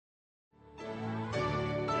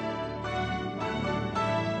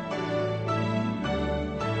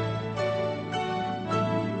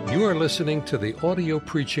You are listening to the audio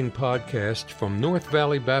preaching podcast from North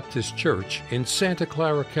Valley Baptist Church in Santa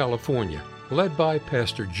Clara, California, led by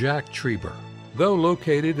Pastor Jack Trieber. Though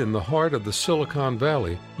located in the heart of the Silicon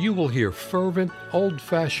Valley, you will hear fervent,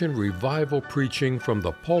 old-fashioned revival preaching from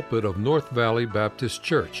the pulpit of North Valley Baptist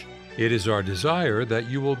Church. It is our desire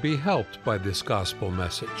that you will be helped by this gospel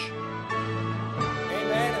message.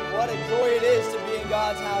 Amen, and what a joy it is to be in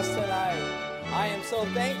God's house tonight. I am so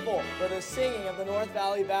thankful for the singing of the North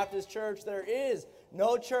Valley Baptist Church. There is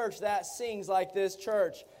no church that sings like this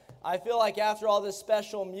church. I feel like after all this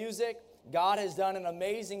special music, God has done an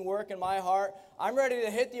amazing work in my heart. I'm ready to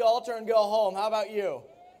hit the altar and go home. How about you?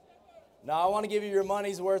 Now, I want to give you your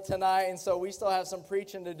money's worth tonight, and so we still have some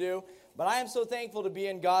preaching to do. But I am so thankful to be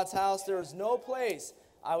in God's house. There is no place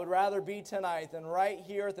I would rather be tonight than right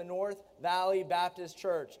here at the North Valley Baptist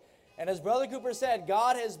Church. And as Brother Cooper said,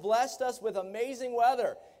 God has blessed us with amazing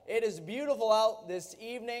weather. It is beautiful out this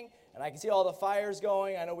evening, and I can see all the fires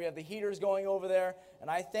going. I know we have the heaters going over there, and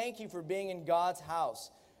I thank you for being in God's house.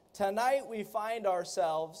 Tonight we find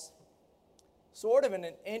ourselves sort of in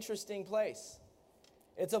an interesting place.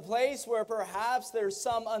 It's a place where perhaps there's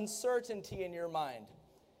some uncertainty in your mind.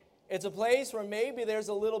 It's a place where maybe there's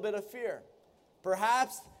a little bit of fear.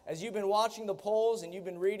 Perhaps as you've been watching the polls and you've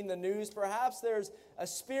been reading the news, perhaps there's a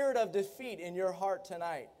spirit of defeat in your heart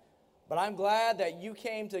tonight. But I'm glad that you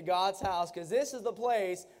came to God's house, because this is the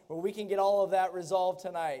place where we can get all of that resolved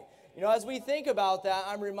tonight. You know, as we think about that,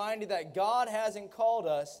 I'm reminded that God hasn't called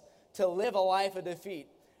us to live a life of defeat.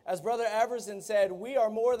 As Brother Everson said, we are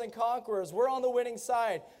more than conquerors. We're on the winning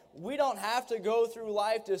side. We don't have to go through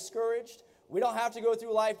life discouraged. We don't have to go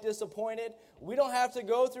through life disappointed. We don't have to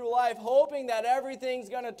go through life hoping that everything's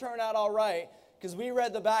going to turn out all right, because we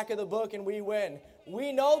read the back of the book and we win.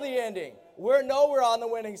 We know the ending. We're on the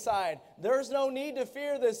winning side. There's no need to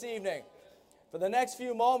fear this evening. For the next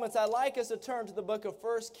few moments, I'd like us to turn to the book of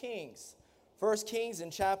 1 Kings. 1 Kings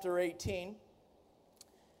in chapter 18.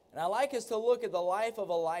 And I'd like us to look at the life of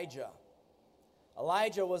Elijah.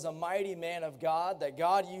 Elijah was a mighty man of God that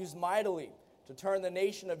God used mightily to turn the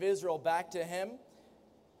nation of Israel back to him.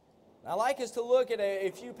 And I'd like us to look at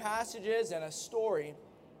a few passages and a story.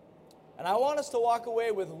 And I want us to walk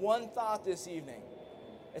away with one thought this evening.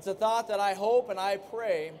 It's a thought that I hope and I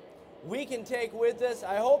pray we can take with us.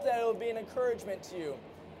 I hope that it will be an encouragement to you.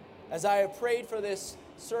 As I have prayed for this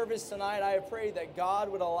service tonight, I have prayed that God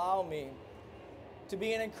would allow me to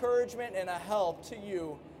be an encouragement and a help to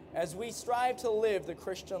you as we strive to live the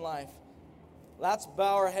Christian life. Let's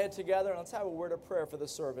bow our head together and let's have a word of prayer for the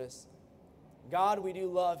service. God, we do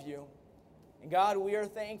love you. And God, we are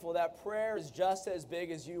thankful that prayer is just as big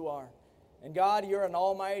as you are. And God, you're an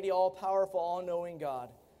almighty, all-powerful, all-knowing God.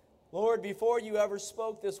 Lord, before you ever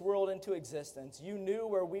spoke this world into existence, you knew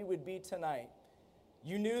where we would be tonight.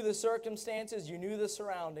 You knew the circumstances, you knew the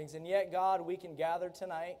surroundings, and yet, God, we can gather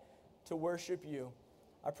tonight to worship you.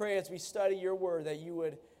 I pray as we study your word that you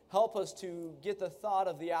would help us to get the thought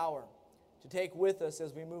of the hour to take with us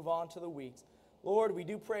as we move on to the weeks. Lord, we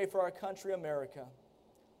do pray for our country, America.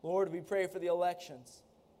 Lord, we pray for the elections.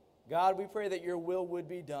 God, we pray that your will would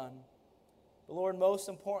be done. But Lord, most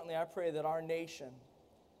importantly, I pray that our nation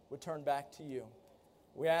would turn back to you.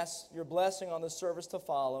 We ask your blessing on the service to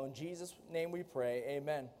follow. In Jesus' name we pray,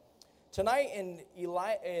 amen. Tonight in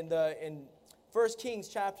 1 Kings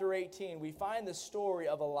chapter 18, we find the story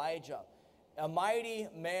of Elijah, a mighty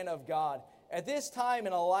man of God. At this time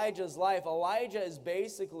in Elijah's life, Elijah is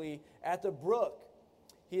basically at the brook.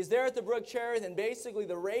 He's there at the brook Cherith, and basically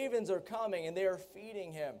the ravens are coming and they are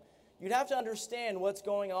feeding him. You'd have to understand what's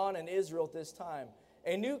going on in Israel at this time.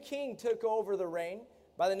 A new king took over the reign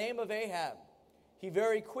by the name of Ahab. He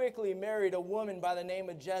very quickly married a woman by the name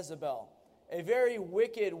of Jezebel, a very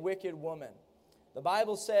wicked, wicked woman. The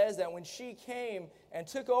Bible says that when she came and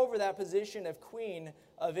took over that position of queen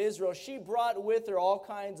of Israel, she brought with her all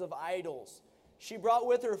kinds of idols. She brought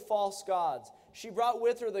with her false gods. She brought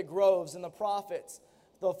with her the groves and the prophets,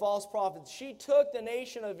 the false prophets. She took the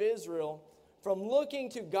nation of Israel from looking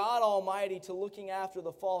to God Almighty to looking after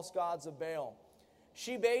the false gods of Baal.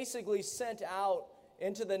 She basically sent out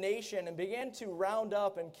into the nation and began to round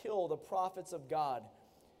up and kill the prophets of God.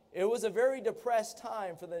 It was a very depressed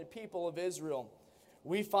time for the people of Israel.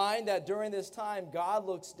 We find that during this time, God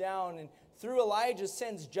looks down and through Elijah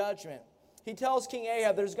sends judgment. He tells King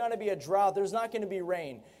Ahab there's going to be a drought, there's not going to be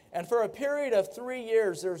rain. And for a period of 3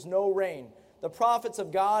 years, there's no rain. The prophets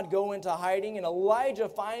of God go into hiding, and Elijah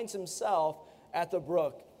finds himself at the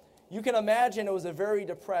brook. You can imagine it was a very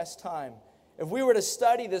depressed time. If we were to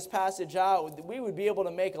study this passage out, we would be able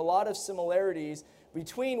to make a lot of similarities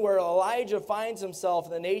between where Elijah finds himself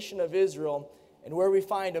in the nation of Israel and where we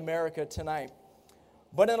find America tonight.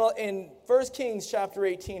 But in 1 Kings chapter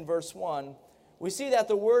 18, verse 1, we see that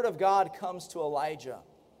the word of God comes to Elijah.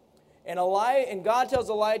 And God tells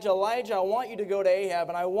Elijah, Elijah, I want you to go to Ahab,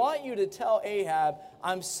 and I want you to tell Ahab,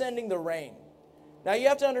 I'm sending the rain. Now you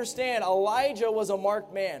have to understand, Elijah was a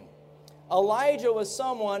marked man. Elijah was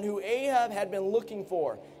someone who Ahab had been looking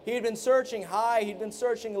for. He had been searching high, he'd been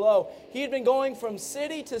searching low. He had been going from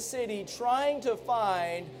city to city trying to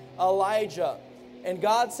find Elijah. And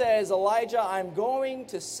God says, Elijah, I'm going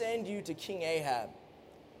to send you to King Ahab.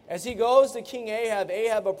 As he goes to King Ahab,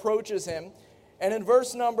 Ahab approaches him. And in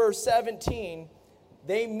verse number 17,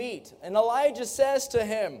 they meet. And Elijah says to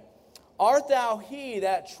him, Art thou he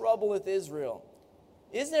that troubleth Israel?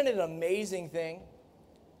 Isn't it an amazing thing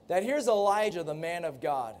that here's Elijah, the man of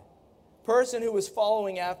God, person who was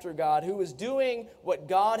following after God, who was doing what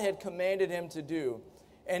God had commanded him to do.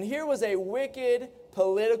 And here was a wicked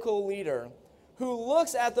political leader who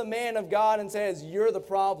looks at the man of God and says, you're the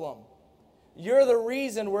problem. You're the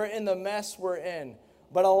reason we're in the mess we're in.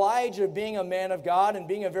 But Elijah, being a man of God and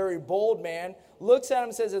being a very bold man, looks at him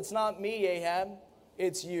and says, it's not me, Ahab,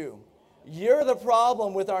 it's you. You're the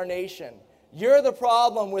problem with our nation. You're the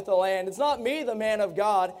problem with the land. It's not me, the man of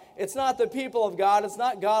God. It's not the people of God. It's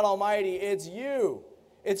not God Almighty. It's you.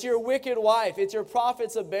 It's your wicked wife. It's your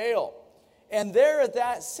prophets of Baal. And there at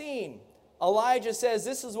that scene, Elijah says,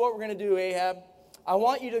 this is what we're going to do, Ahab. I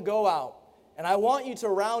want you to go out, and I want you to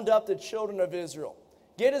round up the children of Israel.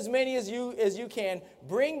 Get as many as you can.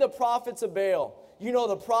 Bring the prophets of Baal. You know,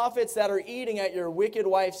 the prophets that are eating at your wicked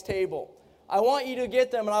wife's table. I want you to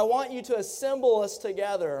get them, and I want you to assemble us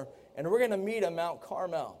together, and we're going to meet at Mount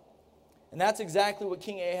Carmel. And that's exactly what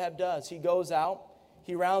King Ahab does. He goes out,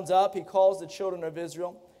 he rounds up, he calls the children of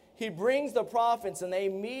Israel. He brings the prophets, and they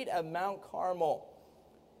meet at Mount Carmel.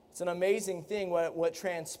 It's an amazing thing what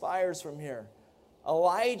transpires from here.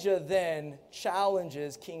 Elijah then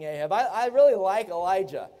challenges King Ahab. I really like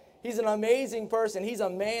Elijah. He's an amazing person. He's a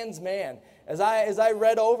man's man. As I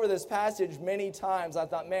read over this passage many times, I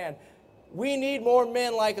thought, man, we need more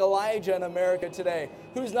men like Elijah in America today,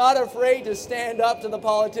 who's not afraid to stand up to the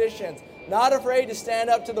politicians, not afraid to stand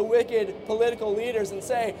up to the wicked political leaders and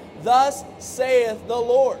say, thus saith the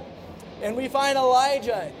Lord. And we find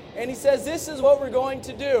Elijah, and he says, this is what we're going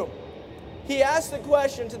to do. He asked the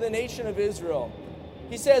question to the nation of Israel.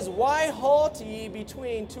 He says, why halt ye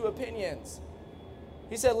between two opinions?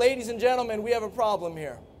 He said, ladies and gentlemen, we have a problem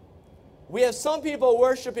here. We have some people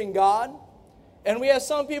worshiping God, and we have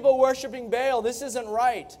some people worshiping Baal. This isn't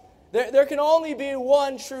right. There can only be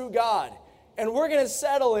one true God, and we're going to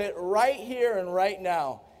settle it right here and right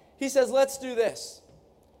now. He says, let's do this.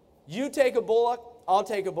 You take a bullock, I'll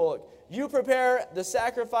take a bullock. You prepare the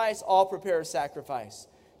sacrifice, I'll prepare a sacrifice.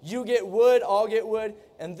 You get wood, I'll get wood,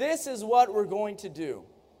 and this is what we're going to do.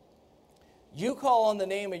 You call on the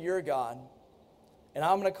name of your God, and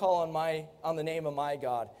I'm going to call on the name of my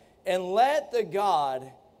God. And let the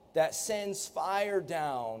God that sends fire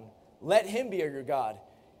down, let him be your God.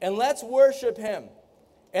 And let's worship him.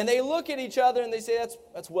 And they look at each other and they say,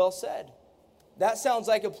 that's well said. That sounds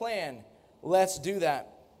like a plan. Let's do that.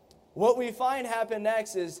 What we find happen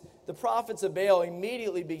next is the prophets of Baal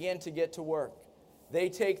immediately begin to get to work. They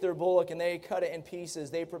take their bullock and they cut it in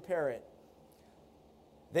pieces. They prepare it.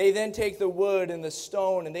 They then take the wood and the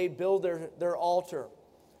stone and they build their altar.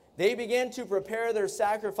 They begin to prepare their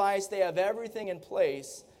sacrifice. They have everything in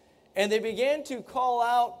place. And they begin to call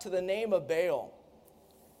out to the name of Baal.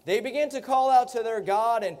 They begin to call out to their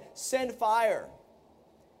God and send fire.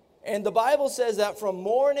 And the Bible says that from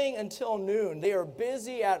morning until noon, they are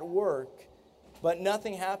busy at work, but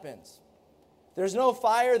nothing happens. There's no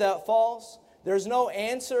fire that falls. There's no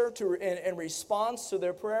answer in response to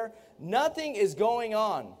their prayer. Nothing is going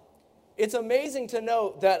on. It's amazing to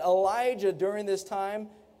note that Elijah during this time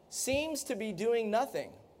seems to be doing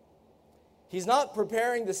nothing. He's not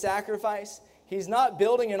preparing the sacrifice. He's not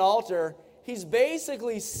building an altar. He's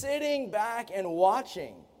basically sitting back and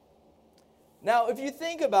watching. Now, if you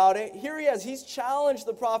think about it, here he is. He's challenged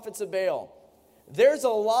the prophets of Baal. There's a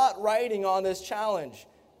lot riding on this challenge.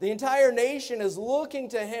 The entire nation is looking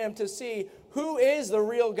to him to see who is the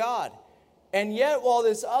real God. And yet, while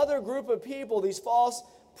this other group of people, these false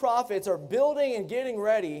prophets, are building and getting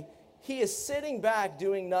ready, he is sitting back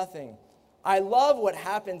doing nothing. I love what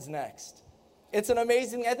happens next. It's an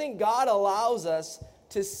amazing, I think God allows us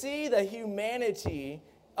to see the humanity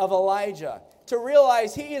of Elijah, to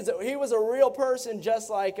realize he was a real person just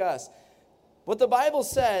like us. What the Bible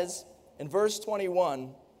says in verse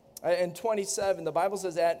 21 and 27, the Bible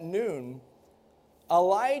says, at noon,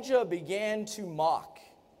 Elijah began to mock.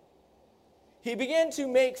 He began to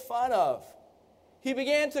make fun of. He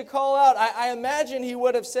began to call out. I imagine he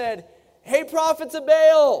would have said, "Hey, prophets of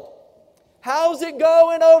Baal, how's it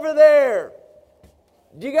going over there?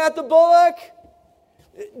 Do you got the bullock?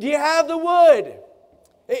 Do you have the wood?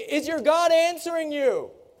 Is your God answering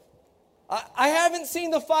you? I haven't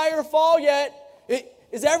seen the fire fall yet.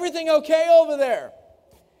 Is everything okay over there?"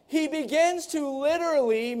 He begins to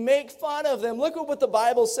literally make fun of them. Look at what the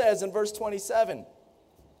Bible says in verse 27.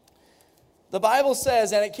 The Bible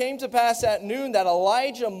says, "And it came to pass at noon that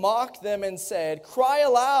Elijah mocked them and said, 'Cry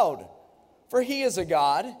aloud, for he is a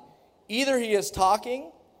god. Either he is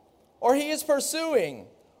talking, or he is pursuing,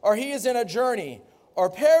 or he is in a journey, or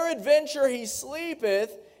peradventure he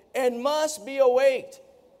sleepeth and must be awaked.'"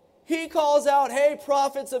 He calls out, "Hey,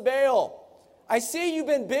 prophets of Baal, I see you've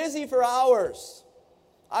been busy for hours.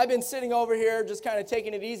 I've been sitting over here just kind of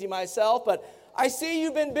taking it easy myself, but I see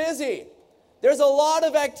you've been busy. There's a lot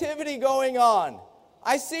of activity going on.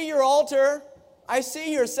 I see your altar. I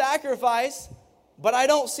see your sacrifice, but I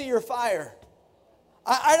don't see your fire.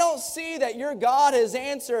 I don't see that your God has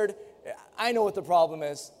answered." I know what the problem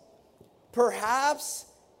is. Perhaps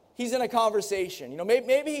he's in a conversation.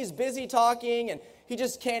 Maybe he's busy talking and he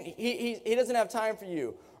just can't, he doesn't have time for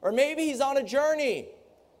you. Or maybe he's on a journey.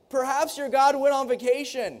 Perhaps your God went on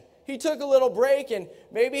vacation. He took a little break and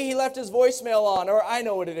maybe he left his voicemail on, or I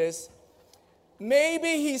know what it is.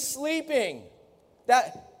 Maybe he's sleeping.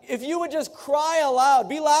 That if you would just cry aloud,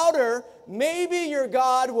 be louder, maybe your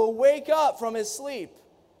God will wake up from his sleep.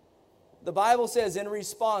 The Bible says in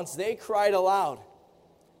response, they cried aloud.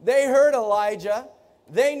 They heard Elijah.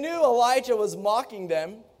 They knew Elijah was mocking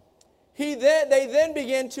them. They then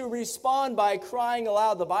began to respond by crying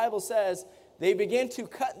aloud. The Bible says they began to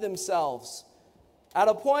cut themselves at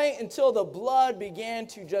a point until the blood began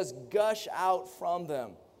to just gush out from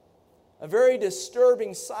them. A very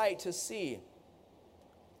disturbing sight to see.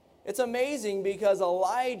 It's amazing because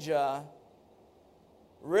Elijah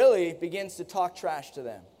really begins to talk trash to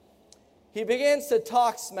them. He begins to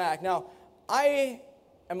talk smack. Now, I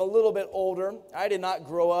am a little bit older. I did not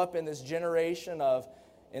grow up in this generation of,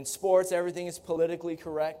 in sports, everything is politically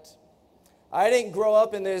correct. I didn't grow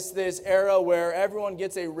up in this era where everyone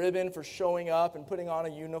gets a ribbon for showing up and putting on a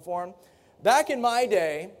uniform. Back in my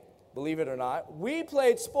day, believe it or not, we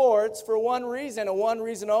played sports for one reason and one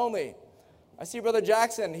reason only. I see Brother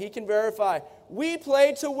Jackson, he can verify. We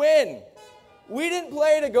played to win. We didn't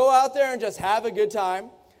play to go out there and just have a good time.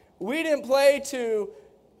 We didn't play to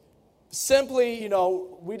simply,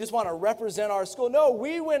 we just want to represent our school. No,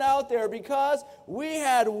 we went out there because we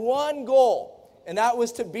had one goal, and that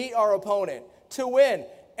was to beat our opponent, to win,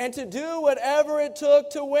 and to do whatever it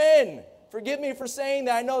took to win. Forgive me for saying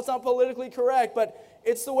that. I know it's not politically correct, but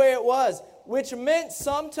it's the way it was, which meant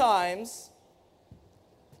sometimes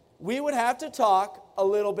we would have to talk a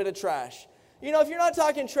little bit of trash. If you're not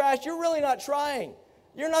talking trash, you're really not trying.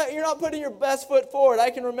 You're not putting your best foot forward. I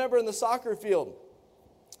can remember in the soccer field,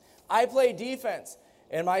 I played defense,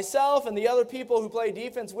 and myself and the other people who played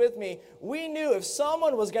defense with me, we knew if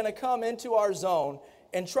someone was going to come into our zone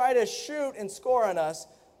and try to shoot and score on us,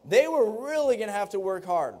 they were really going to have to work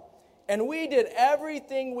hard. And we did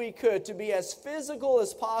everything we could to be as physical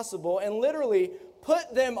as possible and literally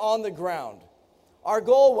put them on the ground. Our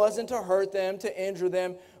goal wasn't to hurt them, to injure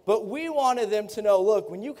them, but we wanted them to know, look,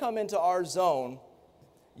 when you come into our zone,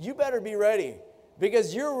 you better be ready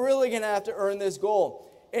because you're really going to have to earn this goal.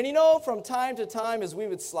 And from time to time as we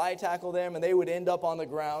would slide tackle them and they would end up on the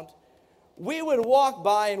ground, we would walk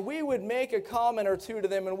by and we would make a comment or two to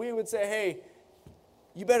them and we would say, hey,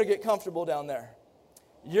 you better get comfortable down there.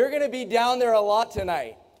 You're going to be down there a lot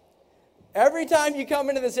tonight. Every time you come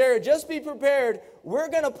into this area, just be prepared. We're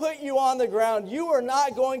going to put you on the ground. You are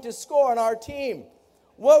not going to score on our team.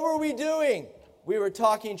 What were we doing? We were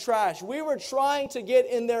talking trash. We were trying to get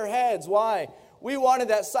in their heads. Why? We wanted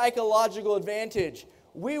that psychological advantage.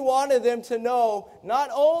 We wanted them to know not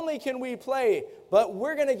only can we play, but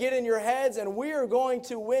we're going to get in your heads and we are going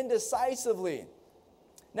to win decisively.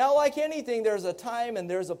 Now, like anything, there's a time and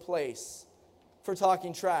there's a place for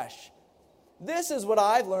talking trash. This is what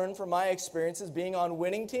I've learned from my experiences being on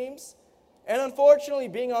winning teams and unfortunately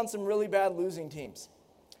being on some really bad losing teams.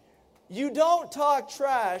 You don't talk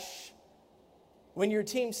trash when your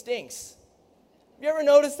team stinks. You ever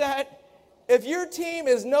notice that? If your team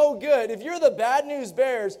is no good, if you're the Bad News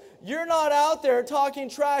Bears, you're not out there talking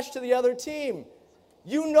trash to the other team.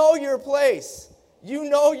 You know your place. You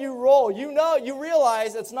know you roll. You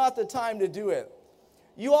realize it's not the time to do it.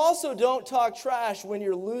 You also don't talk trash when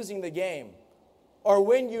you're losing the game or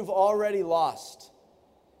when you've already lost.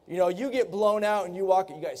 You get blown out and you walk,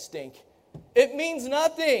 you guys stink. It means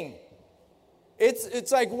nothing.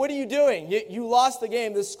 It's like, what are you doing? You lost the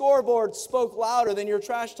game. The scoreboard spoke louder than your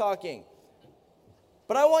trash talking.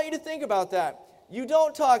 But I want you to think about that. You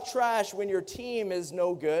don't talk trash when your team is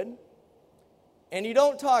no good. And you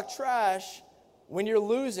don't talk trash when you're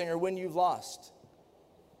losing or when you've lost.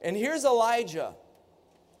 And here's Elijah.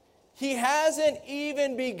 He hasn't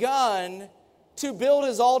even begun to build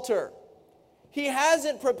his altar. He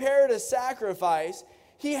hasn't prepared a sacrifice.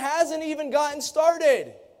 He hasn't even gotten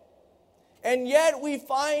started. And yet we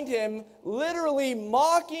find him literally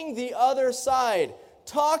mocking the other side,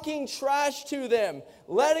 talking trash to them,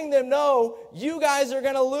 letting them know, you guys are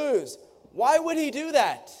going to lose. Why would he do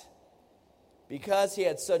that? Because he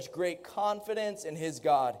had such great confidence in his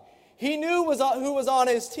God. He knew who was on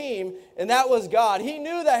his team, and that was God. He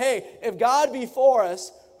knew that, hey, if God be for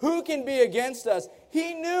us, who can be against us?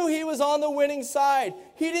 He knew he was on the winning side.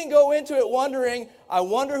 He didn't go into it wondering, I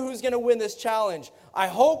wonder who's going to win this challenge. I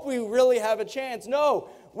hope we really have a chance. No,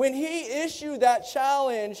 when he issued that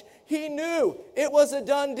challenge, he knew it was a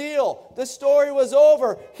done deal. The story was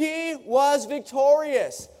over. He was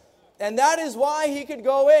victorious. And that is why he could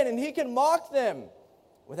go in and he could mock them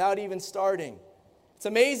without even starting. It's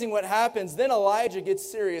amazing what happens. Then Elijah gets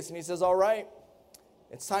serious and he says, all right,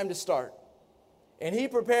 it's time to start. And he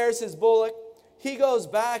prepares his bullock. He goes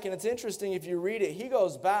back, and it's interesting if you read it, he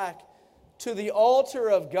goes back to the altar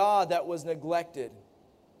of God that was neglected.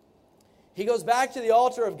 He goes back to the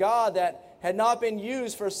altar of God that had not been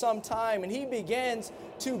used for some time, and he begins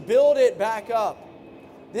to build it back up.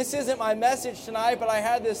 This isn't my message tonight, but I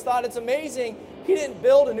had this thought. It's amazing. He didn't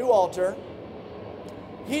build a new altar.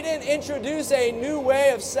 He didn't introduce a new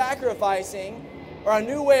way of sacrificing or a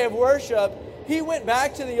new way of worship. He went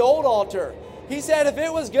back to the old altar. He said, if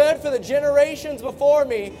it was good for the generations before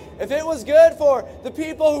me, if it was good for the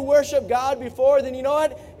people who worship God before, then you know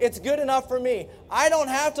what? It's good enough for me. I don't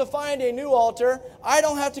have to find a new altar. I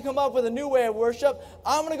don't have to come up with a new way of worship.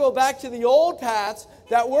 I'm going to go back to the old paths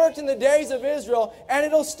that worked in the days of Israel, and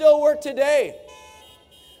it'll still work today.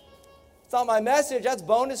 It's not my message. That's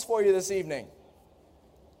bonus for you this evening.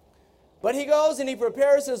 But he goes and he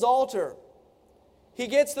prepares his altar. He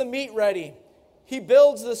gets the meat ready. He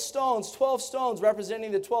builds the stones, 12 stones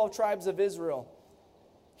representing the 12 tribes of Israel.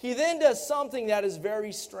 He then does something that is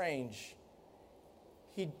very strange.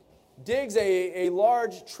 He digs a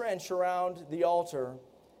large trench around the altar,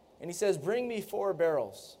 and he says, bring me 4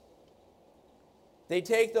 barrels. They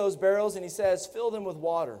take those barrels, and he says, fill them with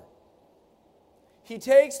water. He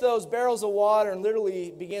takes those barrels of water and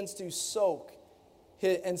literally begins to soak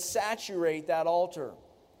and saturate that altar,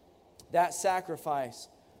 that sacrifice.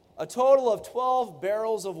 A total of 12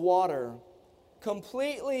 barrels of water,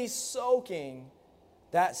 completely soaking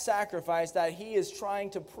that sacrifice that he is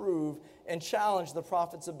trying to prove and challenge the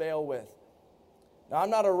prophets of Baal with. Now,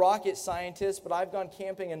 I'm not a rocket scientist, but I've gone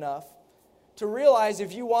camping enough to realize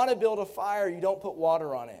if you want to build a fire, you don't put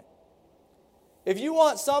water on it. If you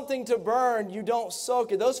want something to burn, you don't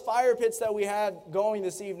soak it. Those fire pits that we had going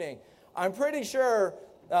this evening, I'm pretty sure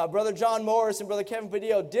Brother John Morris and Brother Kevin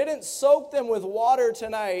Padillo didn't soak them with water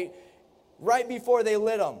tonight right before they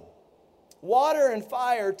lit them. Water and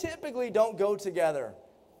fire typically don't go together.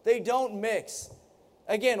 They don't mix.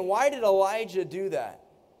 Again, why did Elijah do that?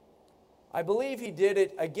 I believe he did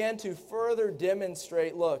it, again, to further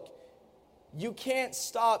demonstrate, look, you can't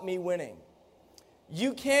stop me winning.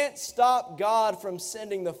 You can't stop God from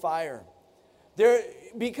sending the fire.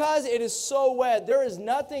 Because it is so wet, there is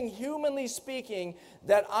nothing, humanly speaking,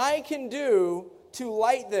 that I can do to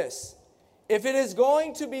light this. If it is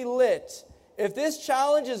going to be lit, if this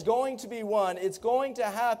challenge is going to be won, it's going to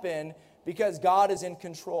happen because God is in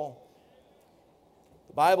control.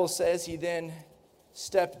 The Bible says he then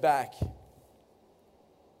stepped back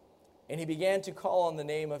and he began to call on the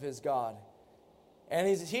name of his God. And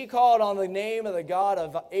he called on the name of the God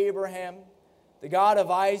of Abraham, the God of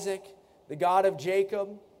Isaac, the God of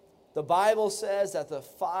Jacob. The Bible says that the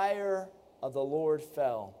fire of the Lord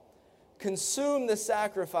fell, consumed the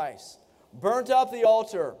sacrifice, burnt up the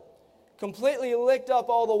altar, completely licked up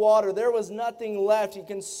all the water. There was nothing left. He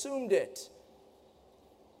consumed it.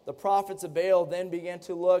 The prophets of Baal then began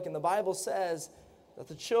to look, and the Bible says that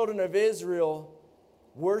the children of Israel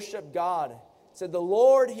worshiped God. It said, the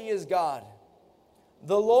Lord, He is God.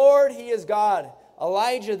 The Lord, He is God.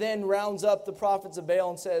 Elijah then rounds up the prophets of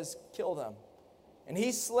Baal and says, kill them. And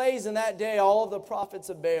he slays in that day all of the prophets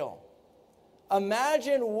of Baal.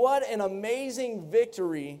 Imagine what an amazing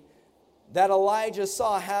victory that Elijah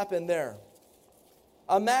saw happen there.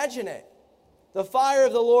 Imagine it. The fire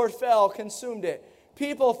of the Lord fell, consumed it.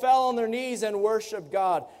 People fell on their knees and worshiped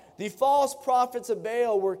God. The false prophets of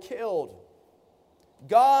Baal were killed.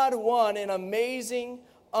 God won an amazing,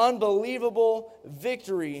 unbelievable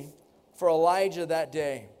victory for Elijah that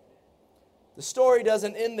day. The story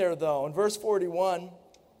doesn't end there, though. In verse 41,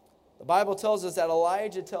 the Bible tells us that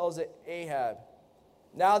Elijah tells Ahab,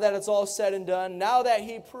 now that it's all said and done, now that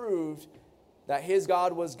he proved that his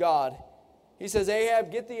God was God, he says,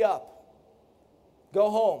 Ahab, get thee up. Go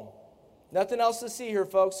home. Nothing else to see here,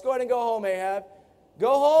 folks. Go ahead and go home, Ahab.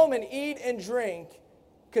 Go home and eat and drink,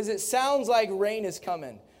 because it sounds like rain is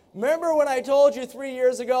coming. Remember when I told you 3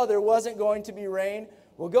 years ago there wasn't going to be rain?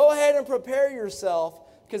 Well, go ahead and prepare yourself,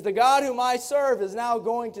 because the God whom I serve is now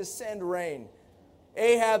going to send rain.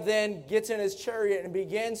 Ahab then gets in his chariot and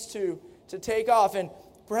begins to take off. And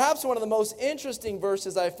perhaps one of the most interesting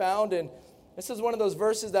verses I found, and this is one of those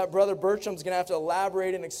verses that Brother Bertram's going to have to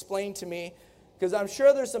elaborate and explain to me, because I'm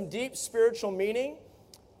sure there's some deep spiritual meaning,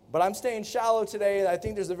 but I'm staying shallow today, and I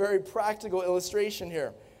think there's a very practical illustration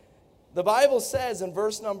here. The Bible says in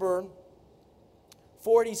verse number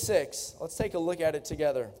 46, let's take a look at it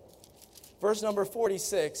together. Verse number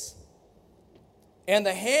 46, and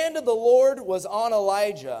the hand of the Lord was on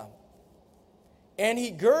Elijah, and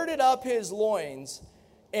he girded up his loins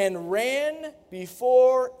and ran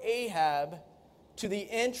before Ahab to the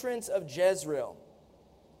entrance of Jezreel.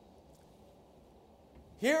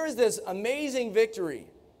 Here is this amazing victory.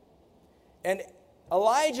 And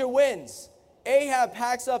Elijah wins. Ahab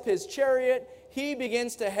packs up his chariot. He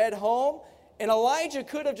begins to head home. And Elijah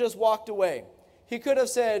could have just walked away. He could have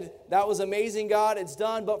said, that was amazing, God, it's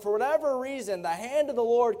done. But for whatever reason, the hand of the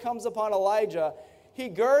Lord comes upon Elijah. He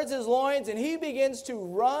girds his loins and he begins to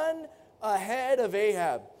run ahead of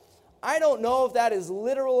Ahab. I don't know if that is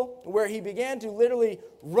literal, where he began to literally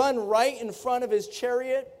run right in front of his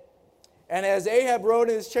chariot. And as Ahab rode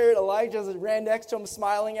in his chariot, Elijah ran next to him,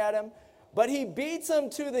 smiling at him. But he beats him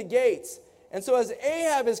to the gates. And so as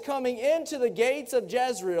Ahab is coming into the gates of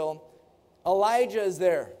Jezreel, Elijah is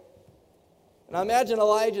there. And I imagine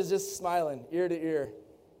Elijah is just smiling, ear to ear.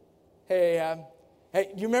 Hey, Ahab.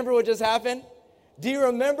 Hey, you remember what just happened? Do you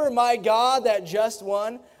remember my God that just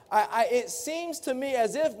won? It seems to me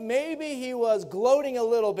as if maybe he was gloating a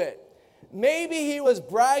little bit. Maybe he was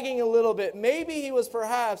bragging a little bit. Maybe he was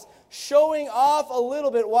perhaps showing off a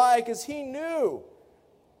little bit. Why? Because he knew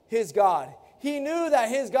his God. He knew that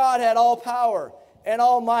his God had all power and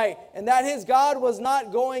all might, and that his God was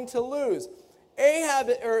not going to lose.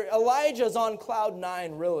 Elijah's on cloud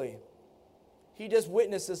 9, really. He just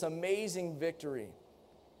witnessed this amazing victory.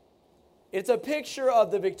 It's a picture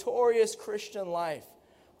of the victorious Christian life.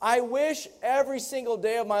 I wish every single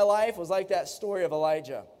day of my life was like that story of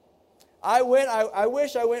Elijah. I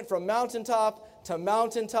wish I went from mountaintop to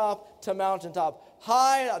mountaintop to mountaintop,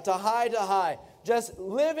 high to high to high, just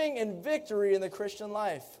living in victory in the Christian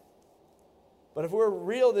life. But if we're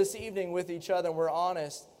real this evening with each other and we're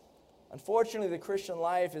honest, unfortunately the Christian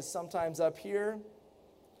life is sometimes up here,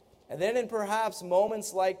 and then in perhaps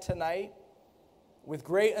moments like tonight, with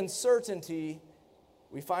great uncertainty,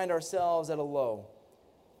 we find ourselves at a low.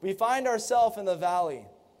 We find ourselves in the valley.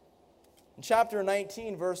 In chapter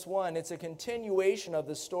 19, verse 1, it's a continuation of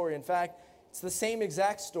the story. In fact, it's the same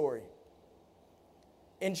exact story.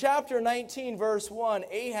 In chapter 19, verse 1,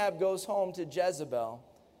 Ahab goes home to Jezebel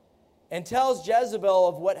and tells Jezebel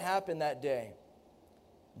of what happened that day.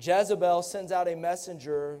 Jezebel sends out a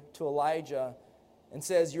messenger to Elijah and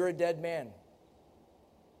says, you're a dead man.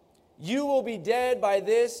 You will be dead by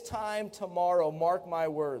this time tomorrow, mark my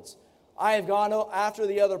words. I have gone after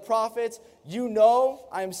the other prophets. You know,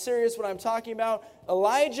 I'm serious what I'm talking about.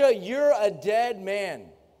 Elijah, you're a dead man.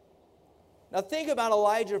 Now think about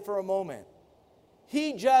Elijah for a moment.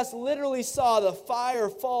 He just literally saw the fire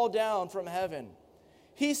fall down from heaven.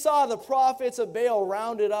 He saw the prophets of Baal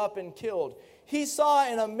rounded up and killed. He saw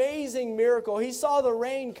an amazing miracle. He saw the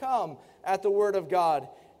rain come at the word of God.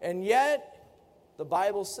 And yet, the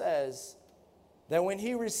Bible says that when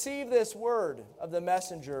he received this word of the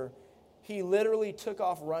messenger, he literally took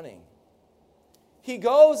off running. He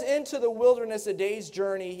goes into the wilderness a day's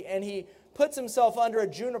journey, and he puts himself under a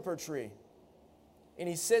juniper tree. And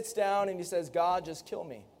he sits down and he says, God, just kill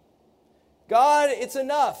me. God, it's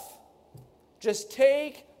enough. Just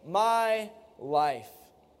take my life.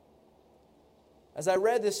 As I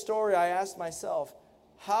read this story, I asked myself,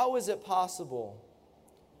 how is it possible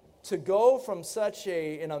to go from such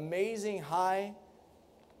an amazing high,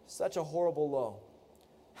 such a horrible low?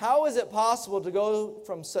 How is it possible to go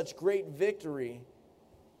from such great victory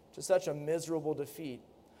to such a miserable defeat?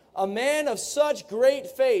 A man of such great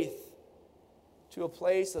faith to a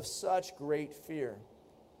place of such great fear.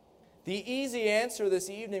 The easy answer this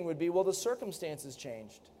evening would be, well, the circumstances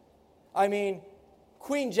changed. I mean,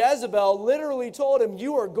 Queen Jezebel literally told him,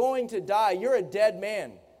 you are going to die. You're a dead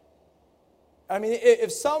man. I mean,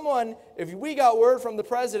 if we got word from the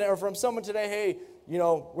president or from someone today, hey,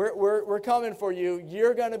 we're coming for you,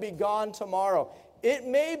 you're going to be gone tomorrow. It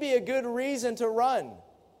may be a good reason to run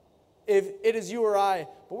if it is you or I.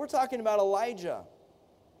 But we're talking about Elijah,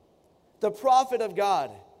 the prophet of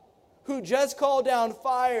God, who just called down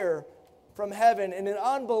fire from heaven in an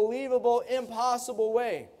unbelievable, impossible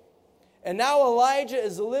way. And now Elijah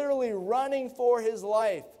is literally running for his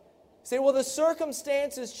life. You say, well, the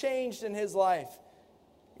circumstances changed in his life.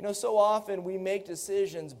 So often we make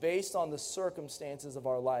decisions based on the circumstances of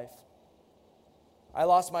our life. I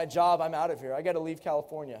lost my job. I'm out of here. I got to leave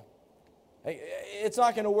California. It's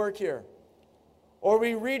not going to work here. Or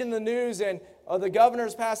we read in the news and the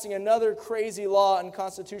governor's passing another crazy law,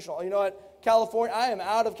 unconstitutional. You know what? California, I am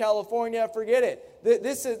out of California. Forget it.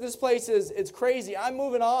 This place it's crazy. I'm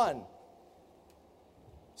moving on.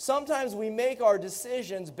 Sometimes we make our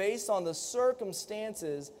decisions based on the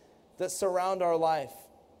circumstances that surround our life.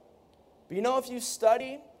 But if you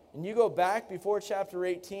study and you go back before chapter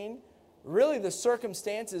 18, really the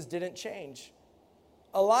circumstances didn't change.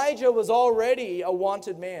 Elijah was already a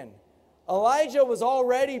wanted man. Elijah was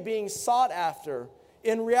already being sought after.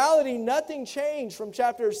 In reality, nothing changed from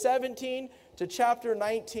chapter 17 to chapter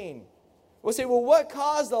 19. We'll say, well, what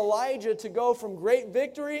caused Elijah to go from great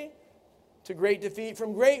victory to great defeat,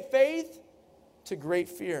 from great faith to great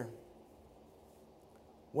fear?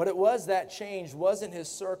 What it was that changed wasn't his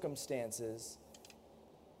circumstances,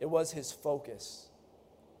 it was his focus.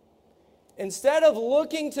 Instead of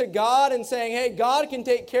looking to God and saying, hey, God can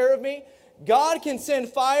take care of me, God can send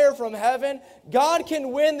fire from heaven, God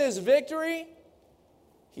can win this victory,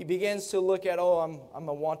 he begins to look at, I'm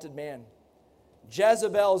a wanted man.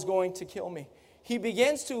 Jezebel is going to kill me. He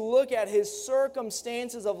begins to look at his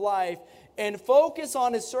circumstances of life and focus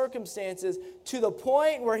on his circumstances to the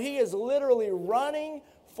point where he is literally running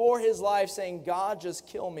for his life, saying, God, just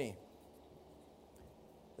kill me.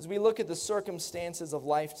 As we look at the circumstances of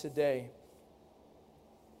life today,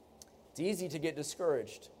 it's easy to get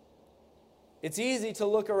discouraged. It's easy to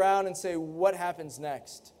look around and say, what happens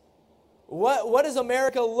next? What does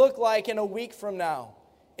America look like in a week from now?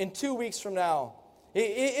 In 2 weeks from now?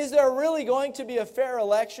 Is there really going to be a fair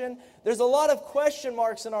election? There's a lot of question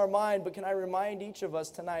marks in our mind, but can I remind each of us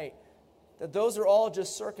tonight that those are all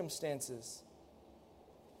just circumstances.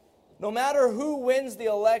 No matter who wins the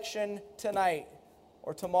election tonight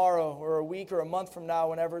or tomorrow or a week or a month from now,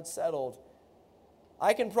 whenever it's settled,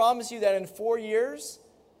 I can promise you that in 4 years,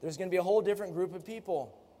 there's going to be a whole different group of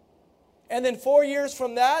people. And then 4 years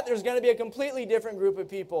from that, there's going to be a completely different group of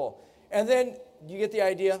people. And then, you get the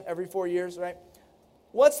idea, every 4 years, right?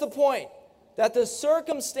 What's the point? That the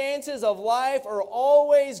circumstances of life are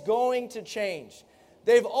always going to change.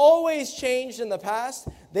 They've always changed in the past.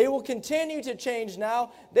 They will continue to change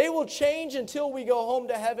now. They will change until we go home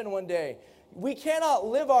to heaven one day. We cannot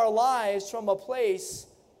live our lives from a place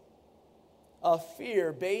of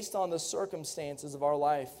fear based on the circumstances of our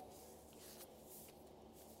life.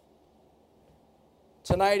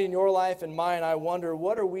 Tonight in your life and mine, I wonder,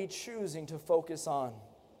 what are we choosing to focus on?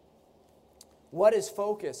 What is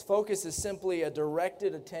focus? Focus is simply a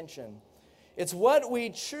directed attention. It's what we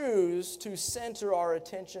choose to center our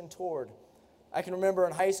attention toward. I can remember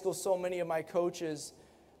in high school, so many of my coaches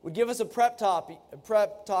would give us a prep talk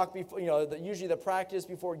before, usually the practice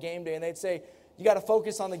before game day, and they'd say, you got to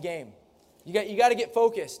focus on the game. You got to get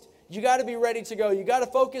focused. You got to be ready to go. You got to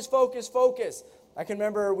focus, focus, focus. I can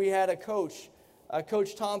remember we had a coach,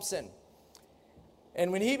 Coach Thompson.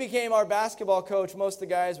 And when he became our basketball coach, most of the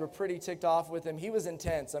guys were pretty ticked off with him. He was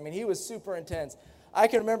intense. I mean, he was super intense. I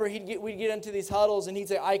can remember we'd get into these huddles and he'd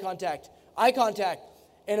say, eye contact, eye contact.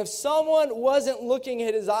 And if someone wasn't looking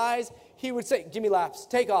at his eyes, he would say, give me laps,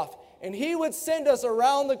 take off. And he would send us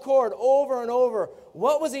around the court over and over.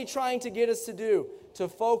 What was he trying to get us to do? To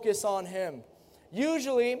focus on him.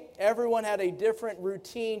 Usually, everyone had a different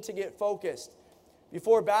routine to get focused.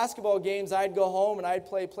 Before basketball games, I'd go home and I'd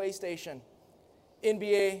play PlayStation,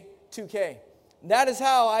 NBA 2K. That is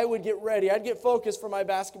how I would get ready. I'd get focused for my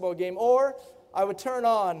basketball game. Or I would turn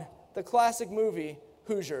on the classic movie,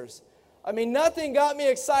 Hoosiers. I mean, nothing got me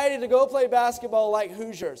excited to go play basketball like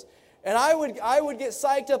Hoosiers. And I would get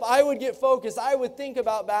psyched up. I would get focused. I would think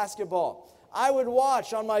about basketball. I would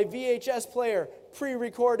watch on my VHS player,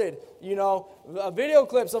 pre-recorded, video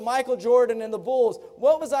clips of Michael Jordan and the Bulls.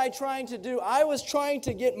 What was I trying to do? I was trying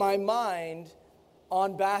to get my mind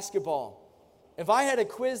on basketball. If I had a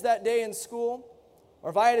quiz that day in school, or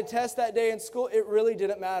if I had a test that day in school, it really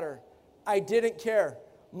didn't matter. I didn't care.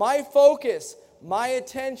 My focus my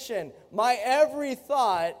attention, my every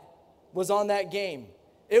thought was on that game.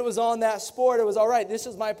 It was on that sport. It was, all right, this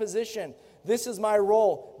is my position. This is my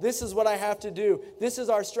role. This is what I have to do. This is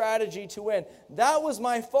our strategy to win. That was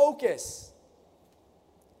my focus.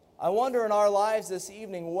 I wonder in our lives this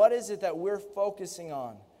evening, what is it that we're focusing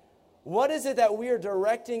on? What is it that we are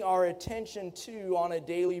directing our attention to on a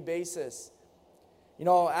daily basis? You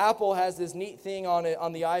know, Apple has this neat thing on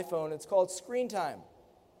the iPhone. It's called Screen Time.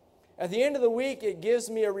 At the end of the week, it gives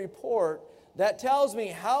me a report that tells me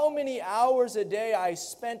how many hours a day I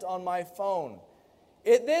spent on my phone.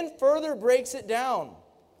 It then further breaks it down.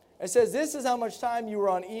 It says, this is how much time you were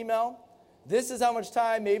on email. This is how much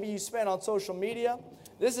time maybe you spent on social media.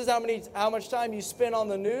 This is how much time you spent on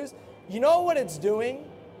the news. You know what it's doing?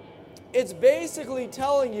 It's basically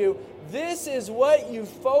telling you, this is what you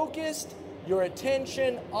focused your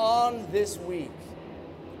attention on this week.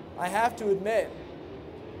 I have to admit,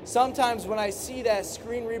 sometimes when I see that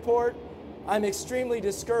screen report, I'm extremely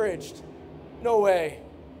discouraged. No way.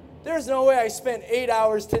 There's no way I spent 8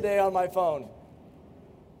 hours today on my phone.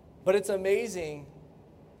 But it's amazing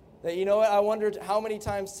that, you know what, I wondered how many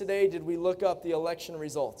times today did we look up the election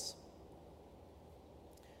results?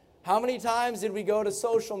 How many times did we go to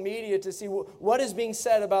social media to see what is being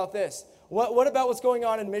said about this? What about what's going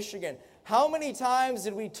on in Michigan? How many times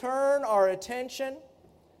did we turn our attention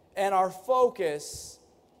and our focus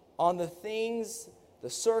on the things, the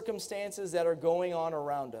circumstances that are going on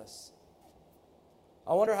around us?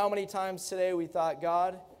 I wonder how many times today we thought,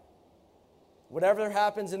 God, whatever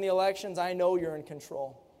happens in the elections, I know you're in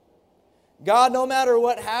control. God, no matter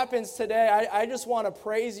what happens today, I just want to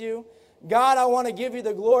praise you. God, I want to give you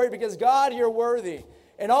the glory because, God, you're worthy.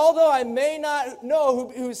 And although I may not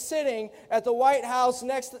know who's sitting at the White House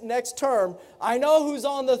next term, I know who's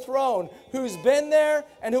on the throne, who's been there,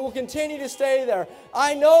 and who will continue to stay there.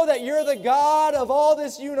 I know that you're the God of all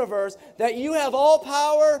this universe, that you have all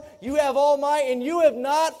power, you have all might, and you have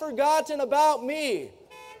not forgotten about me.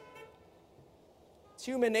 It's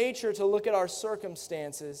human nature to look at our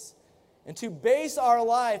circumstances and to base our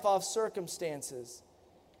life off circumstances.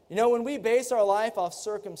 You know, when we base our life off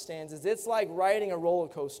circumstances, it's like riding a roller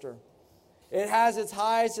coaster. It has its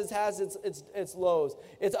highs, it has its lows.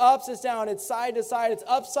 It's ups, it's down, it's side to side, it's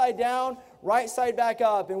upside down, right side back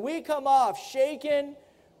up. And we come off shaken,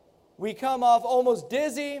 we come off almost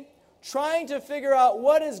dizzy, trying to figure out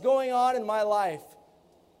what is going on in my life.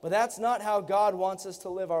 But that's not how God wants us to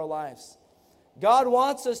live our lives. God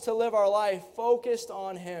wants us to live our life focused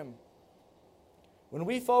on Him. When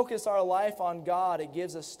we focus our life on God, it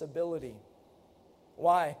gives us stability.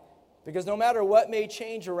 Why? Because no matter what may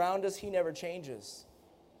change around us, He never changes.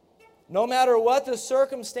 No matter what the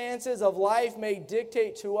circumstances of life may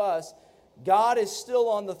dictate to us, God is still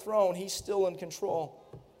on the throne. He's still in control.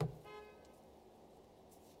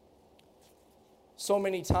 So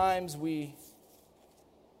many times we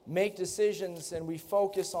make decisions and we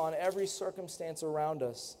focus on every circumstance around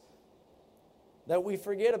us that we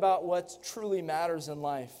forget about what truly matters in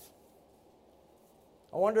life.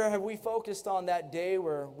 I wonder, have we focused on that day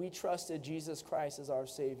where we trusted Jesus Christ as our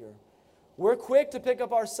Savior? We're quick to pick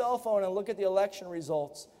up our cell phone and look at the election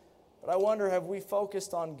results, but I wonder, have we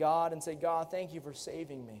focused on God and say, God, thank you for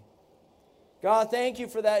saving me. God, thank you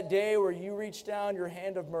for that day where you reached down your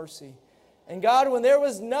hand of mercy. And God, when there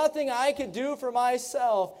was nothing I could do for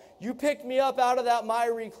myself, you picked me up out of that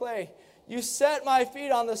miry clay. You set my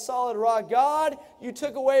feet on the solid rock. God, you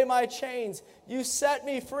took away my chains. You set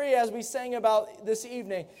me free, as we sang about this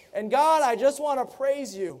evening. And God, I just want to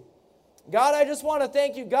praise you. God, I just want to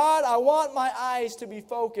thank you. God, I want my eyes to be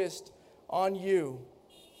focused on you.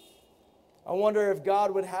 I wonder if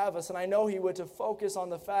God would have us, and I know He would, to focus on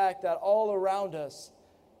the fact that all around us,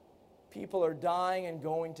 people are dying and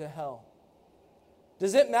going to hell.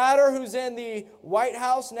 Does it matter who's in the White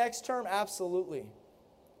House next term? Absolutely.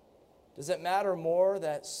 Does it matter more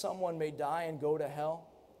that someone may die and go to hell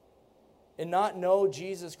and not know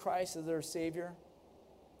Jesus Christ as their Savior?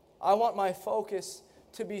 I want my focus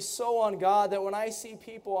to be so on God that when I see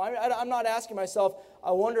people, I'm not asking myself,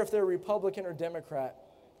 I wonder if they're Republican or Democrat.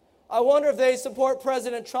 I wonder if they support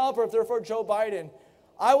President Trump or if they're for Joe Biden.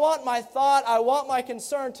 I want my thought, I want my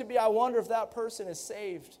concern to be, I wonder if that person is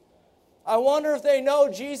saved. I wonder if they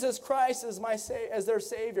know Jesus Christ as their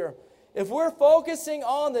Savior. If we're focusing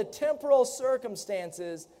on the temporal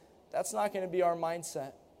circumstances, that's not going to be our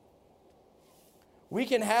mindset. We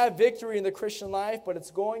can have victory in the Christian life, but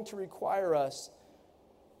it's going to require us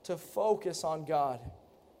to focus on God.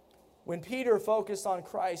 When Peter focused on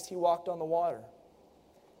Christ, he walked on the water.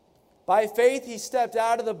 By faith, he stepped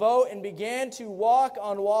out of the boat and began to walk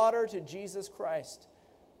on water to Jesus Christ.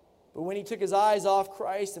 But when he took his eyes off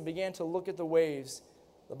Christ and began to look at the waves,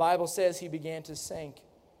 the Bible says he began to sink.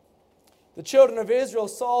 The children of Israel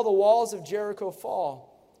saw the walls of Jericho fall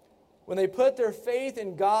when they put their faith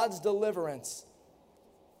in God's deliverance.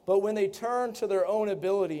 But when they turned to their own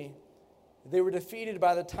ability, they were defeated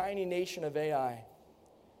by the tiny nation of Ai.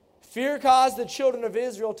 Fear caused the children of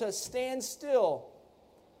Israel to stand still.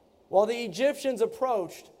 While the Egyptians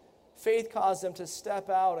approached, faith caused them to step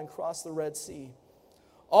out and cross the Red Sea.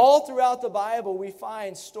 All throughout the Bible, we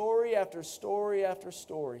find story after story after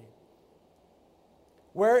story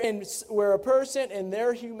where a person in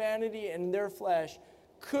their humanity and their flesh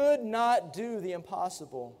could not do the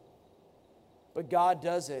impossible. But God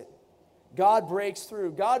does it. God breaks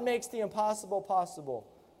through. God makes the impossible possible.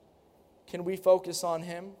 Can we focus on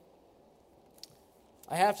Him?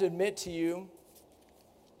 I have to admit to you,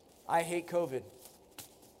 I hate COVID.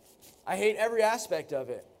 I hate every aspect of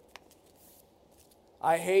it.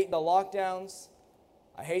 I hate the lockdowns.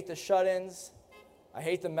 I hate the shut-ins. I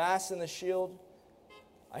hate the masks and the shield.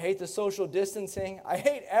 I hate the social distancing. I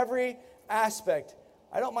hate every aspect.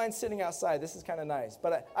 I don't mind sitting outside. This is kind of nice.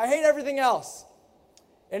 But I hate everything else.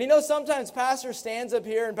 And you know, sometimes pastor stands up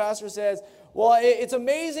here and pastor says, well, it's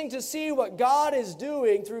amazing to see what God is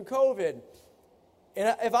doing through COVID.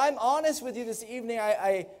 And if I'm honest with you this evening,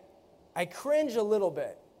 I cringe a little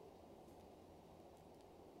bit.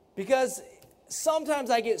 Because sometimes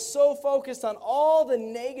I get so focused on all the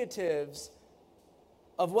negatives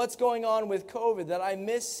of what's going on with COVID that I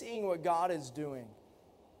miss seeing what God is doing.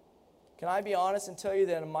 Can I be honest and tell you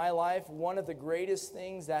that in my life, one of the greatest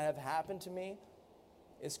things that have happened to me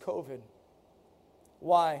is COVID.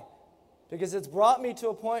 Why? Because it's brought me to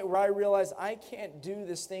a point where I realize I can't do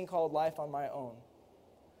this thing called life on my own.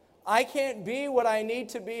 I can't be what I need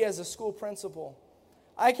to be as a school principal.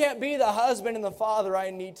 I can't be the husband and the father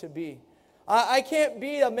I need to be. I can't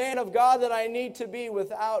be a man of God that I need to be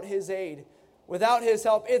without His aid, without His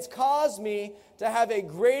help. It's caused me to have a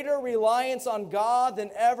greater reliance on God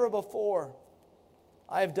than ever before.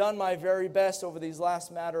 I have done my very best over these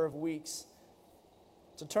last matter of weeks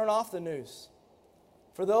to turn off the news.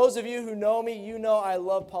 For those of you who know me, you know I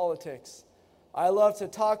love politics. I love to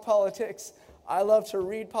talk politics. I love to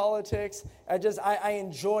read politics. I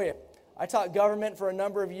enjoy it. I taught government for a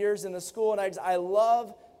number of years in the school, and I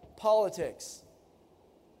love politics.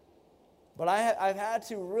 But I've had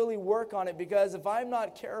to really work on it because if I'm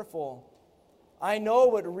not careful, I know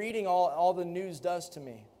what reading all the news does to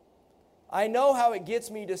me. I know how it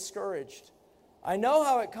gets me discouraged. I know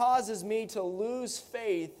how it causes me to lose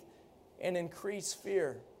faith and increase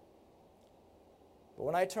fear. But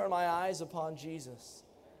when I turn my eyes upon Jesus,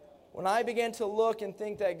 when I begin to look and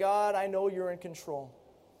think that, God, I know You're in control.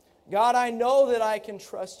 God, I know that I can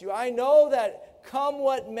trust You. I know that come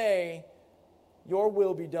what may, Your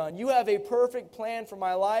will be done. You have a perfect plan for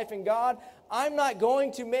my life. And God, I'm not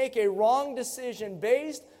going to make a wrong decision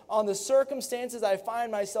based on the circumstances I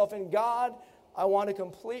find myself in. God, I want to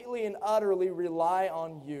completely and utterly rely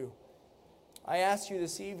on You. I ask you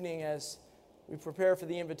this evening as we prepare for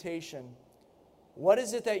the invitation, what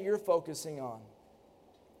is it that you're focusing on?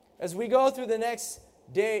 As we go through the next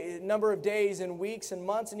number of days and weeks and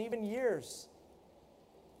months and even years,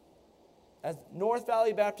 as North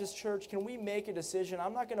Valley Baptist Church, can we make a decision?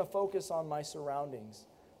 I'm not going to focus on my surroundings,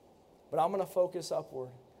 but I'm going to focus upward.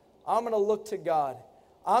 I'm going to look to God.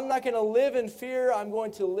 I'm not going to live in fear. I'm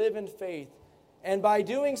going to live in faith. And by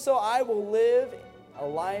doing so, I will live a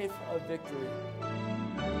life of victory.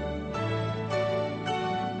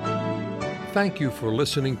 Thank you for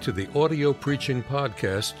listening to the audio preaching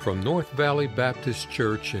podcast from North Valley Baptist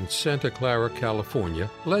Church in Santa Clara, California,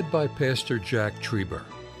 led by Pastor Jack Trieber.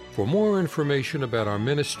 For more information about our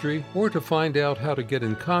ministry or to find out how to get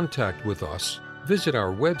in contact with us, visit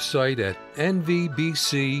our website at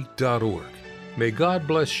nvbc.org. May God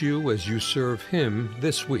bless you as you serve Him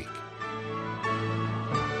this week.